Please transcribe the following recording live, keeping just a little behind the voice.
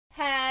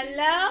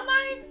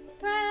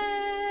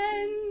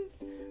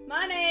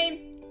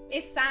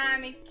is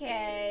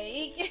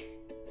SammiCake.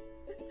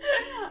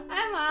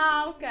 And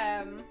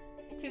welcome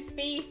to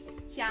Speech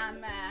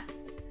Jammer.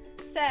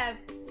 So, as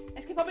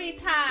you can probably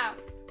tell,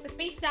 the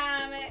Speech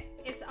Jammer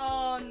is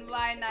on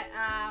right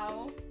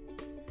now.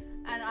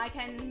 And I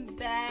can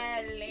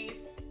barely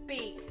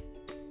speak.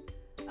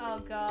 Oh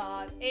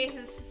god, it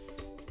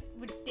is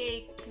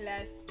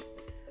ridiculous.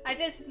 I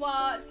just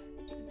watched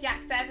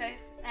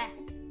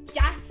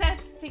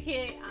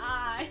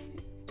Jacksepticeye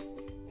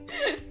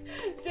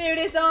do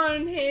this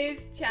on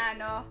his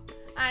channel,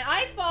 and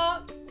I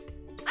thought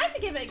I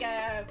should give it a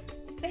go.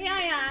 So here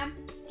I am,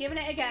 giving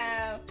it a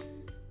go,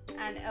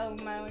 and oh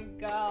my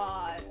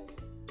god,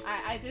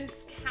 I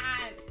just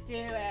can't do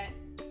it.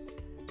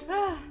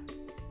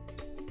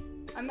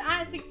 I'm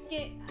actually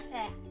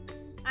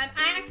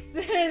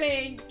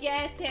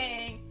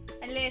getting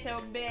a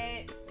little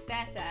bit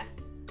better.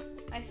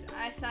 I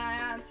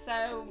sound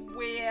so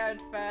weird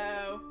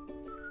though.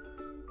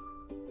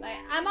 Like,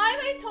 am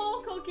I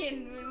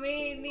talking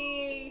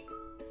really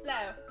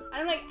slow?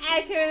 I'm like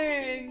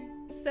echoing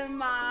some of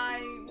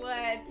my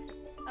words.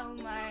 Oh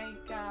my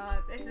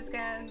god, this is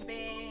gonna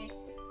be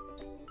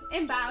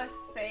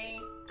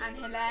embarrassing and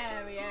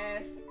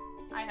hilarious.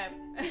 I hope.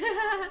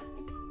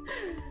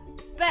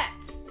 But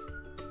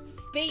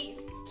Speech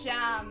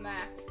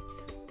Jammer.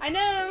 I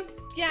know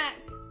Jack,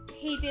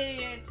 he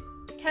did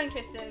tongue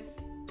twisters,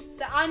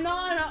 so I'm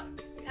not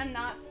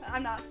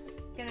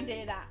gonna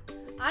do that.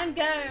 I'm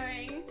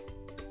going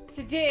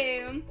to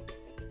do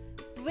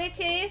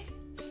British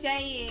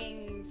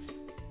sayings.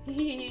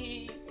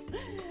 I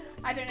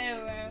don't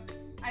know.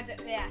 I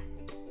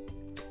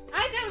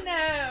don't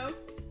know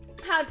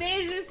how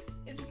this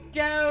is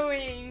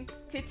going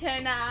to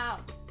turn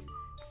out.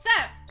 So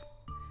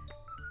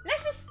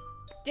let's just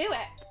do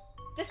it.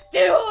 Just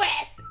do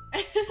it.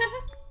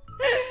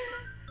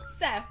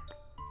 So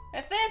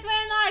the first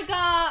one I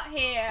got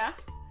here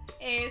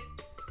is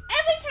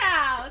every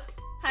cloud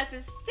has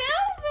a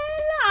silver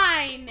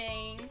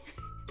lining.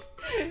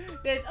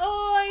 There's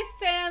always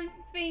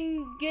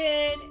something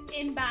good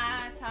in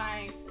bad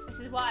times. This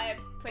is what it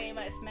pretty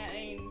much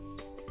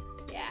means.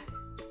 Yeah.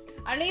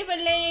 I'll leave a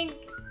link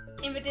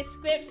in the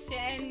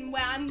description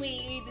where I'm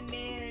reading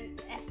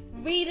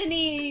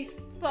these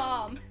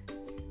from.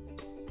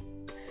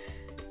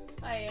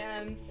 I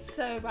am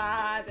so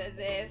bad at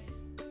this.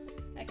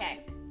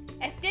 Okay.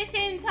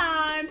 Extension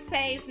time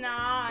saves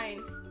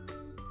 9.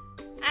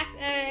 Act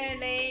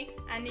early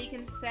and you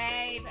can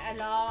save a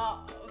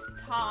lot of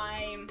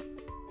time.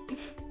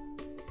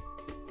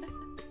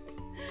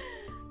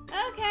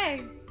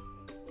 Okay.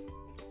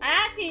 I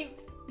actually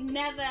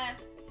never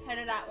heard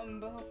of that one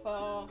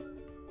before.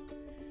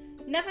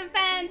 Nothing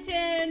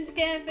ventured,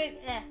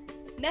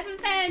 nothing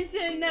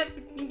ventured,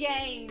 nothing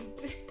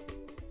gained.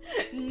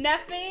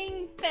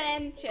 Nothing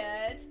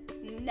ventured,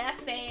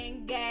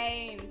 nothing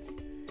gained.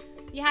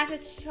 You have to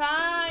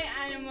try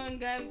and you won't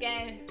go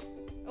again.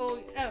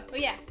 Oh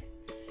yeah.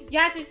 You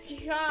have to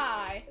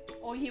try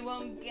or you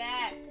won't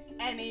get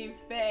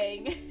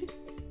anything.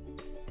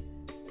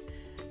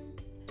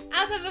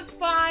 Out of a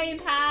frying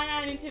pan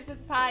and into the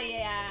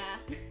fire.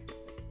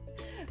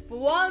 From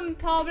one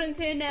problem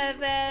to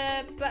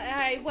another, but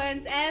I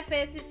once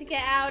efforts to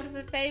get out of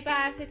a very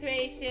bad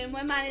situation,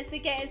 one managed to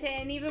get into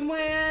an even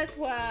worse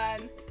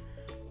one.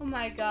 Oh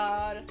my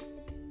god.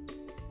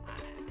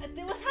 How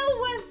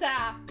was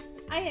that?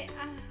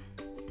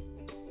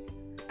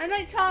 I'm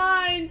like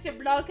trying to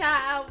block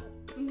out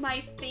my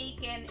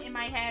speaking in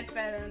my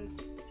headphones.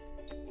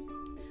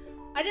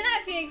 I didn't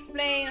actually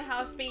explain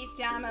how Speech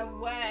Jammer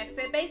works,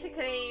 but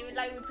basically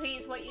like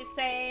repeats what you're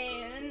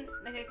saying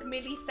like a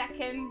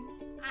millisecond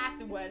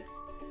afterwards.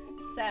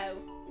 So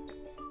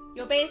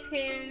you're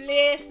basically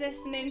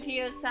listening to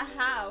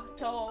yourself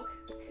talk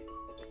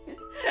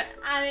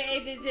and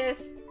it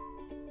just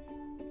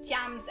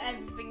jams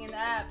everything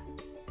up.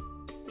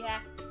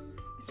 Yeah.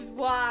 This is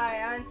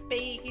why I'm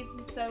speaking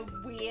so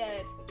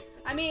weird.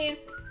 I mean,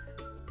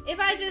 if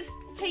I just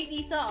take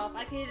these off,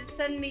 I could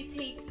suddenly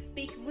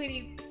speak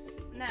really...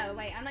 No,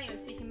 wait, I'm not even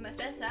speaking much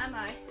better, am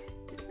I?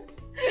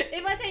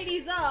 If I take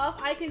these off,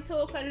 I can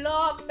talk a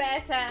lot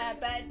better.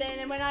 But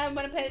then when I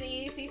want to put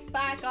these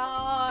back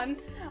on,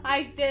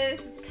 I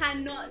just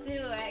cannot do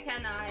it,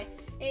 can I?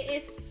 It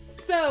is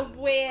so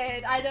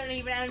weird. I don't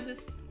even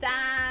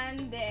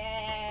understand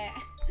it.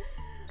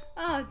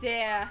 Oh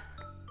dear.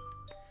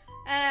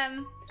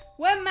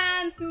 One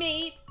man's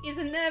meat is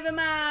another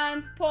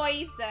man's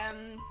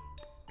poison.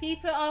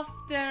 People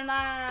often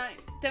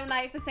don't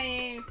like the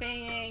same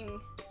thing.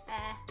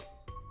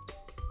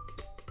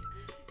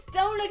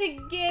 Don't look a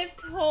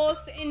gift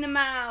horse in the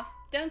mouth.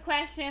 Don't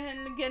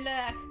question good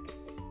luck.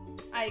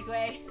 I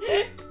agree.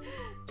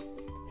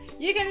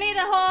 You can lead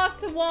a horse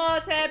to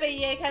water, but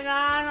you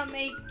cannot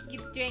make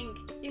it drink.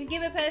 You can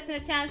give a person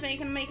a chance, but you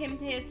can make him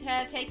take it.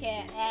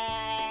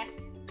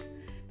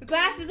 The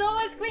grass is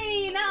always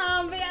greener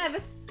on the other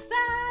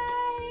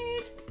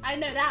side. I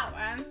know that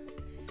one.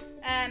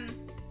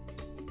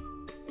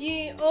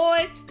 You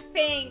always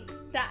think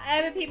that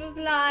other people's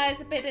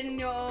lives are better than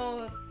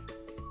yours.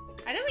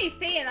 I don't really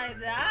see it like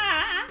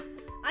that.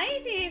 I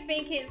usually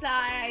think it's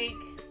like,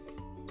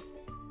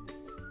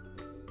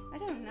 I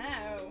don't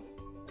know,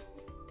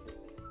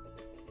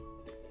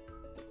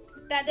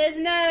 that there's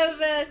no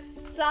other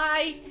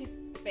side to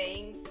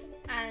things,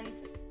 and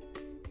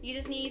you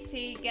just need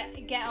to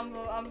get on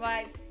the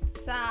right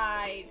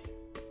side.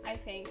 I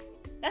think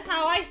that's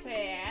how I see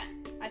it.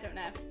 I don't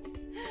know.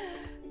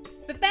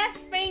 The best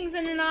things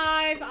in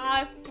life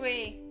are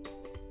free.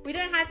 We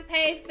don't have to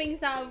pay for things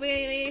that are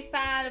really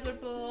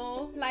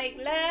valuable, like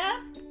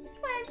love,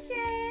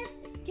 friendship,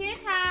 good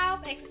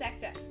health,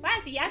 etc. Well,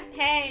 actually, you have to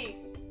pay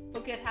for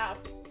good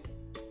health,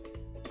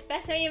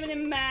 especially even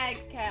in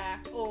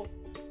America or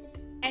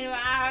anywhere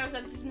else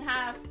that doesn't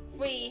have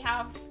free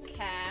health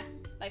care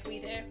like we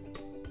do.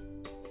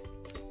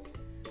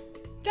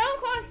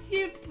 Don't cross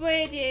your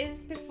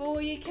bridges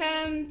before you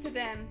come to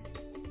them.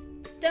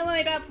 Don't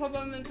worry about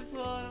problems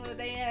before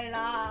they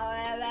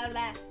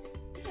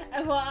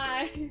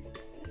why?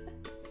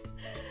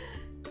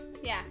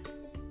 Yeah,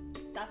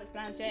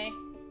 self-explanatory.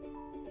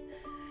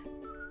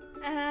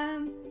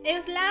 It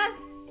was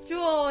last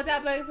straw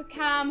that broke the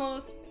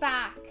camel's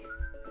back.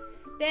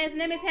 There's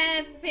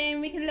limited thing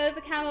we can load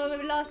the camel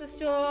with lots of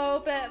straw,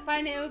 but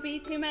finding it would be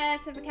too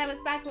much if the camel's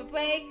back would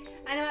break,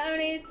 and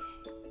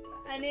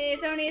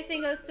it's only a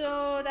single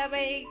straw that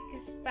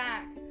breaks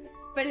back.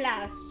 The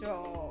last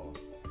straw.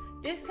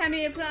 This can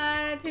be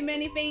applied to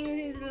many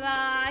things in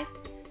life.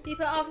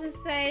 People often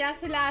say that's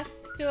the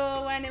last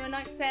straw when they will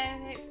not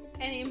accept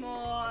any more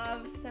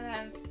of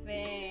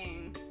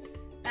something.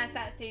 That's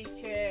actually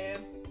true.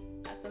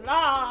 That's the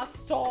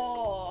last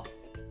straw.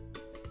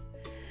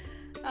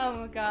 Oh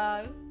my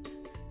gosh.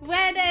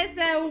 Where there's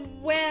a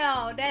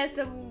will, there's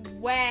a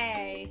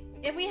way.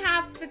 If we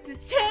have the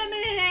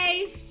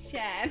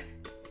determination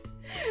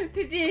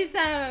to do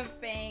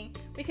something,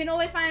 we can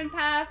always find a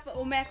path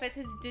or method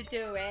to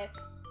do it.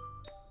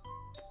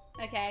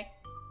 Okay.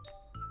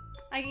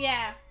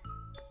 Yeah.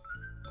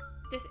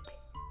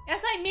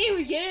 That's like me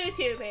with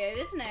YouTube here,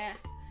 isn't it?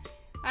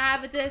 I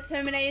have a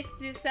determination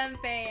to do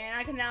something, and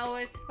I can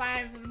always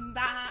find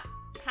that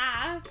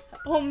path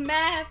or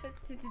method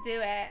to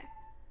do it.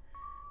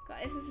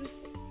 God, this is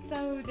just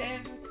so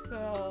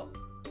difficult.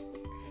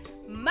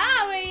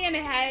 Marry in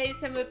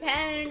haste and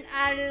repent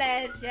at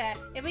leisure.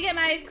 If we get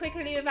married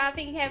quickly without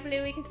thinking carefully,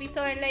 we can be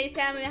sorry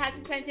later, and we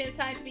have plenty of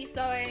time to be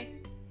sorry.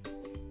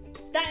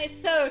 That is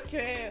so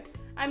true.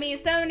 I mean,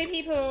 so many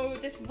people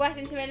just rush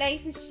into a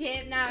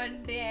relationship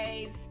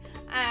nowadays.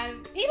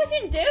 People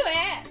shouldn't do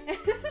it.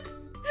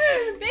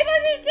 People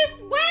should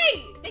just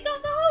wait. They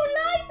got the whole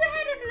lives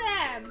ahead of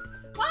them.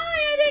 Why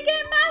are they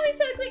getting married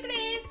so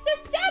quickly? It's so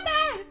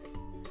stupid.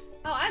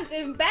 Oh, I'm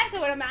doing better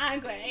when I'm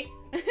angry.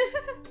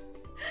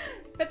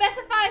 The best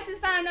advice is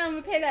found on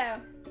the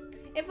pillow.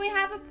 If we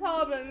have a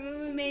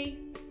problem, we may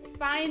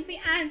find the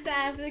answer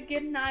after a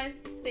good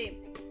night's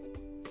sleep.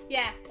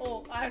 Yeah,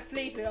 or I'm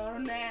sleeping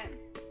on it.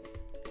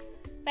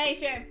 Very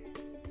true.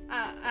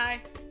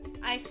 I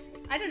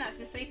don't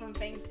actually sleep on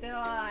things, do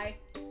I?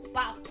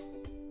 Wow.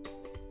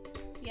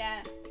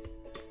 Yeah.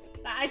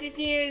 Like, I just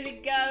usually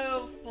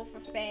go for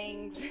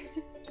things.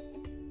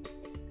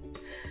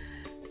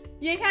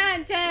 You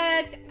can't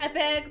judge a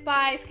book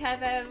by its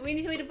cover. We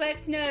need to read a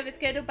book to know if it's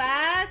good or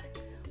bad.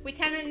 We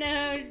cannot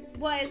know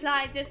what it's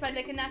like just by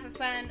looking at the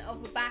front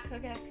of the back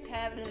of the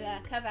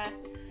cover.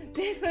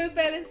 This book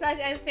further applies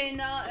to everything,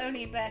 not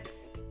only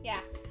books.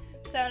 Yeah.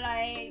 So,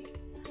 like,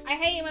 I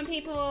hate it when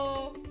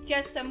people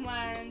judge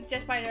someone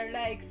just by their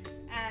looks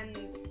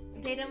and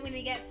they don't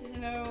really get to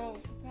know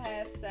the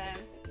person.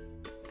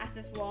 That's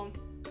just wrong.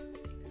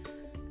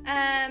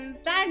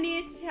 Bad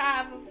news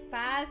travel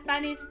fast.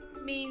 Bad news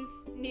means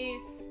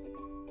news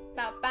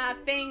about bad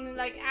things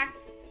like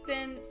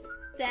accidents,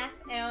 death,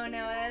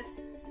 illness,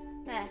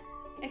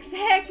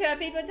 etc.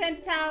 People tend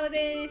to tell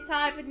this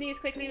type of news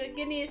quickly, but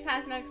good news,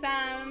 passing an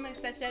exam,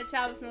 etc.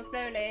 travels more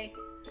slowly.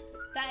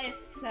 That is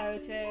so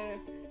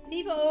true.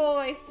 People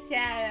always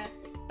share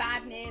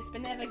bad news,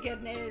 but never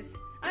good news.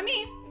 I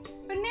mean,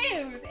 the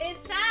news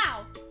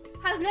itself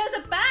has loads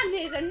of bad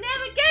news and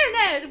never good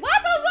news.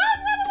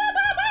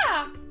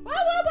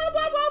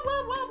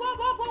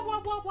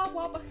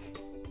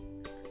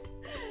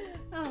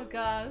 Oh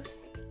gosh.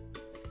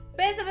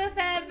 Birds of a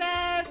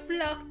feather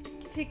flocked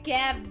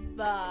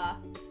together.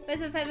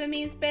 Birds of a feather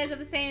means birds of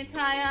the same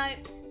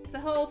type. The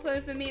whole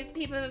proof means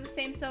people of the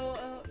same type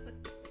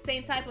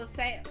or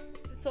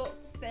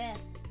sorts there.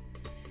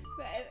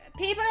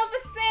 People of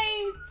the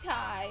same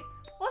type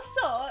or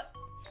sort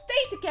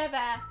stay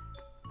together.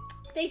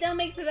 They don't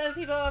mix with other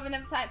people of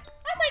another type.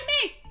 That's like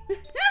me.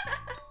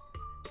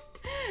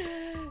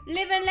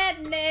 Live and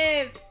let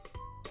live.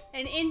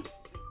 An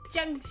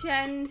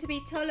injunction to be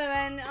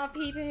tolerant of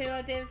people who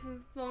are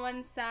different from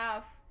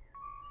oneself.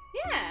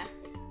 Yeah,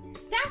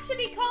 that should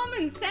be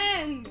common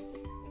sense.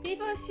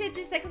 People should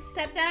just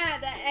accept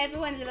that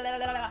everyone.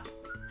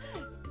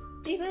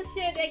 People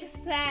should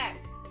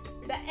accept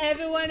that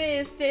everyone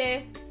is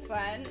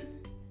different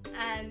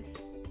and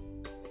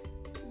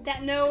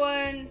that no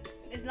one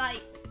is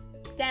like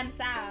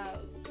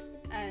themselves.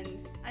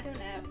 and I don't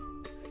know.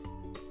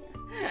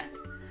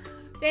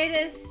 They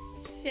just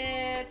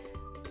should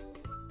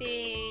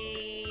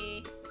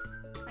be,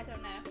 I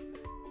don't know.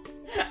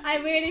 I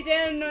really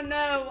do not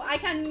know. I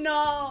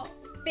cannot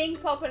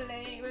think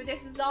properly with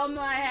this is on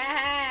my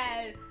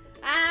head.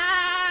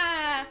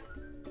 Ah!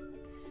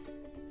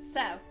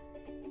 So,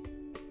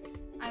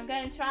 I'm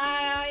going to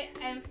try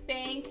and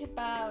think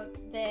about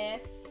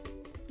this.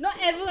 Not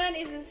everyone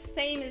is the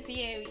same as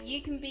you.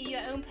 You can be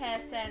your own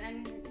person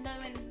and no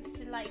one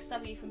should like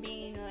stop you from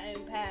being your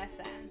own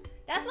person.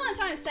 That's what I'm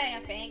trying to say,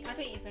 I think. I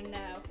don't even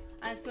know.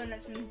 I'm just putting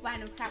up some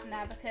random crap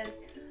now because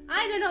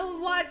I don't know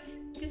what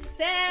to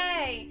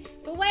say.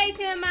 The way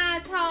to a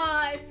man's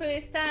heart is through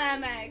his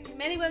stomach.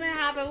 Many women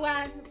have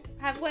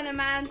won a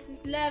man's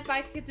love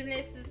by cooking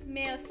delicious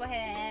meals for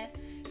him.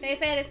 They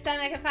fed his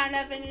stomach and found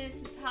love in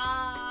his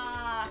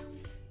heart.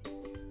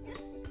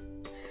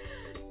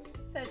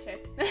 So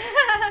true.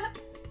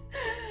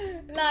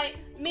 Like,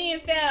 me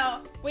and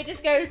Phil, we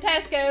just go to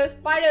Tesco's,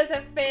 buy loads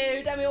of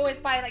food, and we always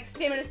buy like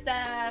similar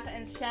stuff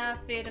and share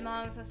food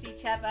amongst us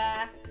each other.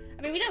 I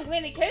mean, we don't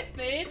really cook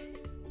food,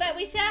 but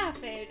we share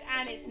food,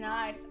 and it's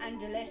nice and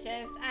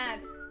delicious,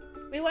 and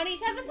we want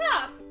each other's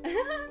hearts.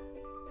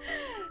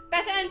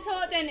 Better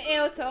untaught than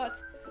ill-taught.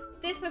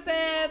 This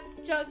preferred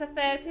jobs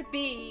refer to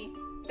be,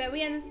 but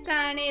we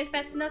understand it is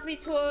better not to be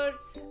taught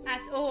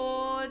at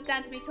all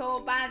than to be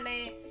taught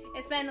badly.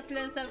 It's better not to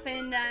learn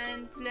something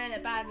than to learn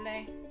it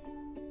badly.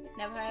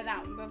 Never heard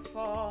that one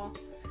before.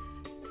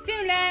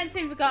 Soon learned,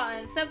 soon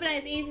forgotten. Something that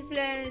is easy to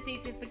learn is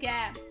easy to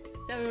forget.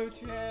 So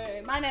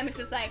true. My memory's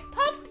just like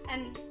pop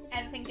and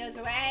everything goes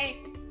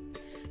away.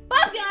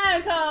 Bob's your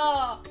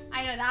uncle!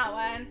 I know that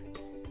one.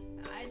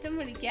 I don't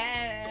really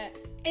get it.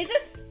 It's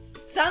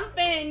just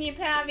something you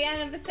put at the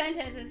end of a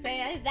sentence and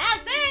say,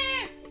 that's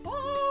it!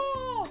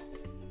 Oh!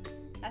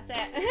 That's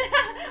it.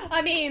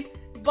 I mean,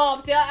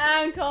 Bob's your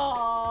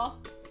uncle.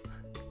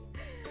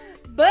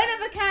 Burn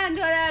up a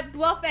candle at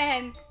both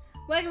ends.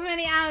 Work for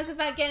many hours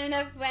without getting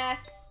enough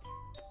rest.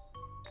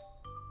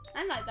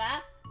 I'm like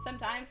that.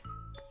 Sometimes.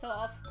 Sort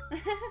of.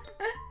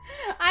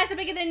 Eyes are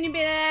bigger than you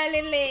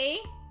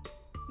Lily.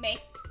 Me.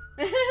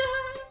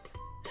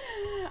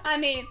 I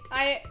mean,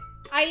 I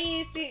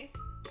used to,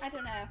 I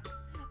don't know.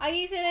 I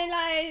used to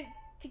like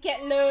to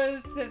get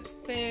loads of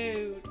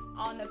food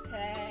on a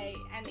plate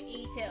and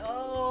eat it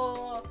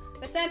all.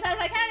 But sometimes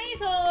I can't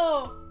eat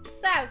all.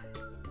 So,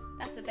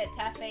 that's a bit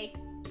toughy.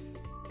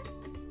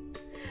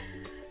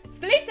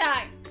 Sleep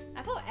time!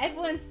 I thought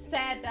everyone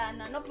said that,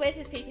 not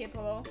British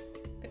people.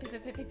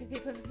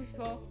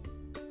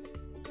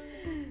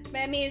 But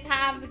it means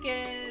have a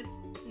good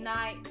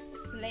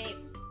night's sleep.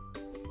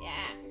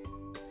 Yeah.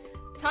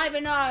 Time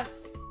or not.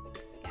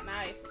 Get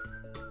married.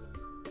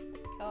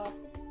 Cool.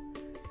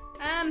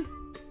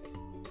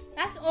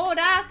 That's all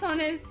that's on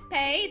his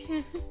page.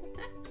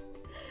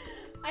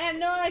 I have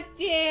no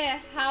idea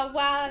how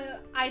well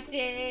I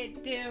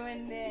did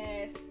doing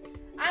this.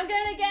 I'm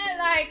gonna get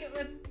like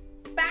the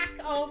back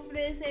of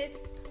this.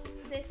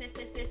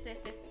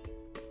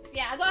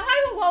 Yeah, I got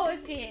high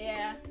walls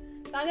here.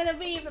 So I'm gonna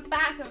read the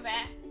back of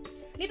it.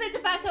 Leap into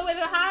battle with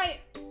a high.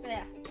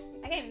 Yeah,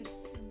 I can't even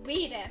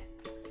read it.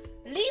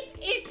 Leap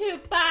into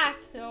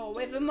battle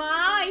with the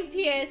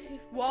mightiest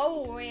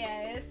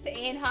warriors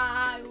in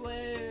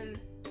Hyrule.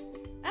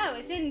 Oh,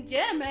 it's in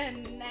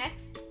German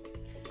next.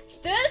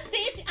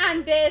 Störstich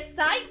an der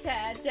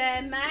Seite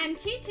der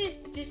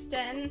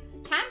manchischen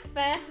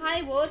Kämpfer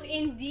Hyrules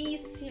in die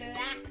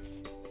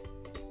Schlacht.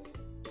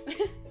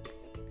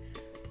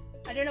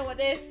 I don't know what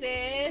this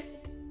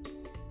is.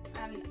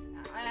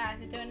 I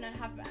actually don't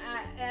have.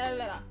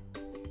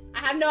 I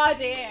have no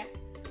idea.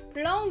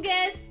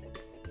 Longest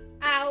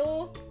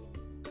owl.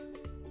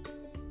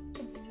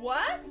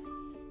 What?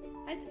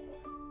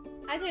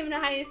 I don't even know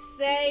how you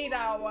say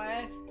that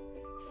word.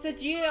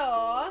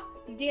 Sedur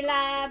de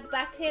la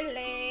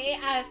bataille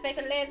avec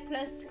les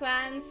plus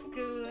grands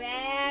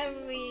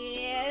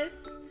guerriers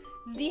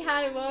de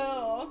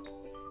Hyrule.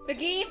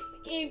 Begin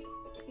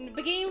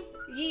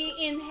ye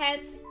in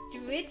head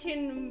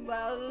stricken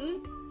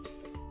roll.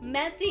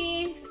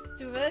 Many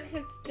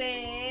strictures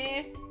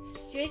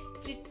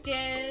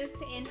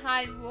in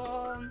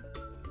Hyrule.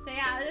 So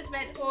yeah, I just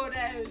read all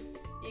those.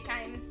 You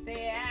can't even see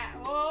it.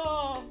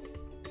 Oh.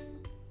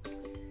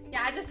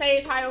 Yeah, I just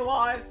played Hyrule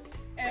Wars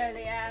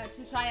earlier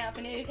to try out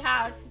for new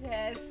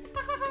characters.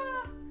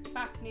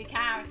 Well, new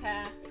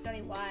character. It's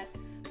only one.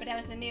 But there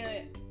was a new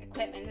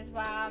equipment as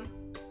well.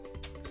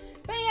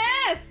 But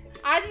yes,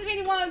 I just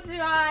really wanted to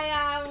try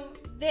out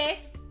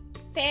this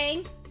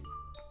thing.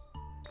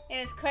 It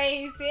was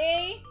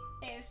crazy.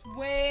 It was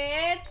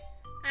weird.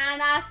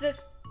 And that's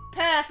just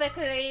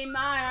perfectly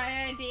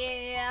my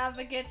idea of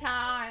a good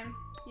time.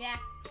 Yeah.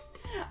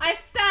 I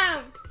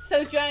sound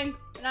so drunk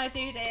when I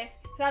do this.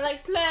 Because I like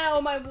slur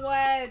all my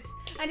words.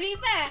 And to be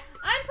fair,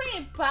 I'm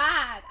pretty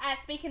bad at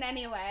speaking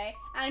anyway.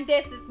 And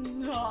this does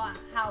not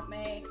help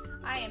me.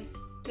 I am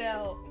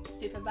still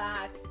super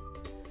bad.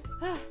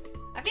 I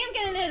think I'm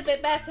getting a little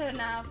bit better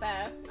now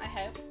though. I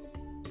hope.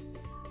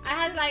 I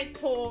had to like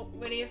talk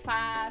really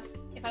fast.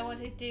 if I want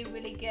to do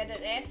really good at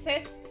this.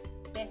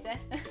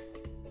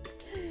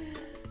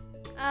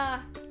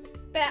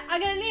 But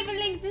I'm going to leave a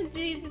link in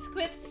the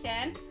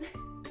description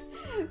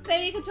so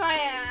you can try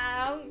it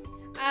out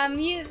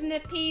using a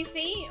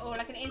PC or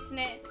like an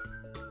internet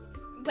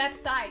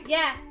website.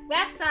 Yeah,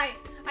 website.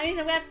 I'm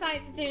using a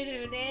website to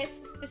do this.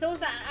 There's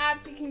also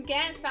apps you can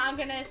get, so I'm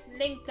going to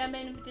link them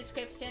in the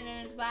description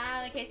as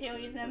well in case you're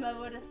using a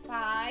mobile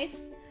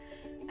device.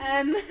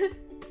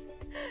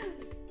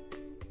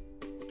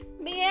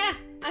 But yeah,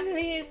 I'm going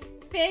to use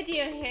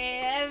video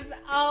here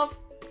of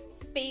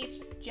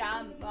speech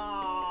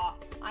jumper.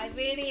 I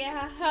really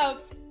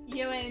hoped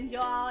you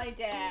enjoyed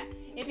it.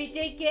 If you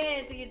did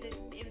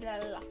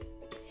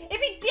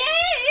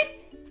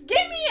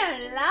give me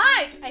a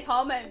like, a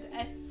comment,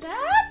 a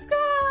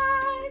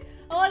subscribe.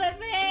 All of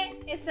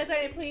it is so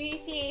greatly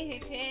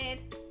appreciated.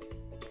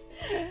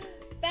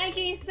 Thank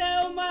you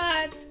so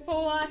much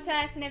for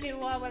watching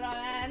everyone with our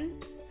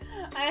end.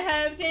 I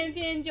hope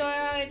you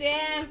enjoyed it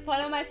and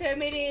follow my social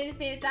media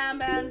down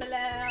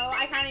below.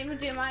 I can't even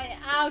do my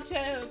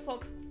outro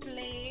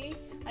properly.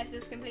 I've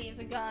just completely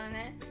forgotten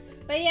it.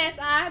 But yes,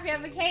 I hope you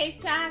have a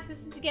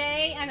fantastic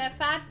day and a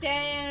fab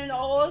day and an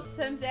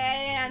awesome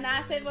day. And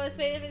that's it for this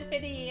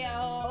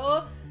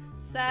video.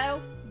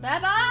 So,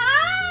 bye-bye!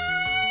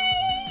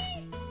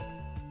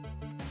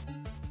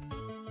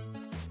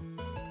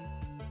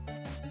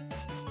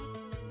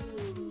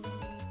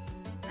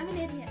 I'm an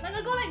idiot. Like,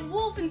 I got like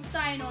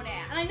Wolfenstein on it.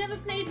 And I never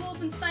played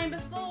Wolfenstein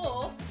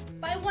before.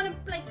 But I want to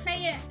like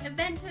play it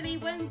eventually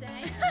one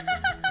day.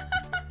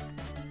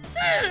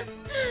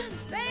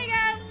 There you go.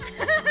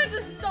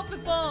 Just stop the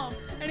bomb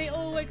and it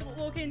all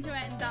walk into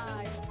it and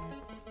die.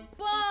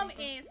 Bomb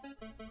is...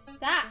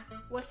 That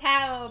was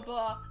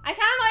terrible. I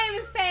cannot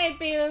even say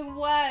big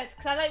words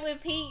because I like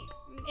repeat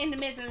in the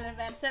middle of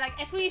them. So like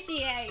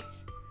appreciate.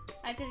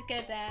 I did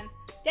good then.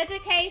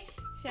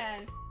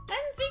 Dedication.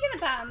 I'm thinking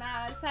about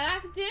now, so I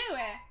can do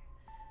it.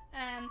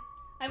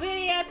 I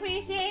really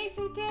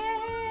appreciated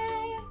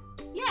it.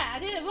 Yeah, I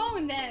did it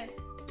wrong then,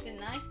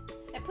 didn't I?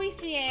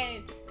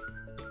 Appreciate.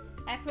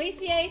 I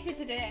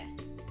appreciated it.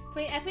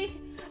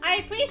 I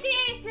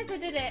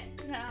appreciated it.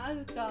 No,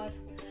 oh god.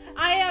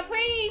 I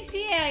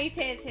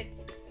appreciated it.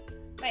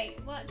 Wait,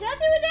 what? Did I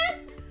do it then?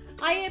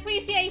 I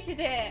appreciated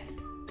it.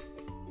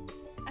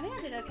 I think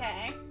I did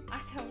okay.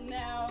 I don't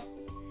know.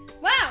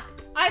 Well,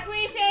 I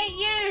appreciate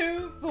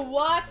you for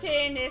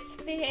watching this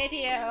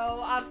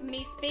video of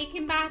me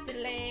speaking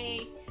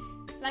badly,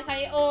 like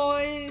I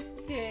always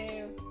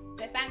do.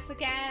 So thanks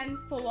again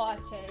for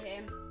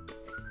watching.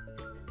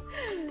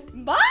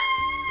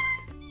 Bye!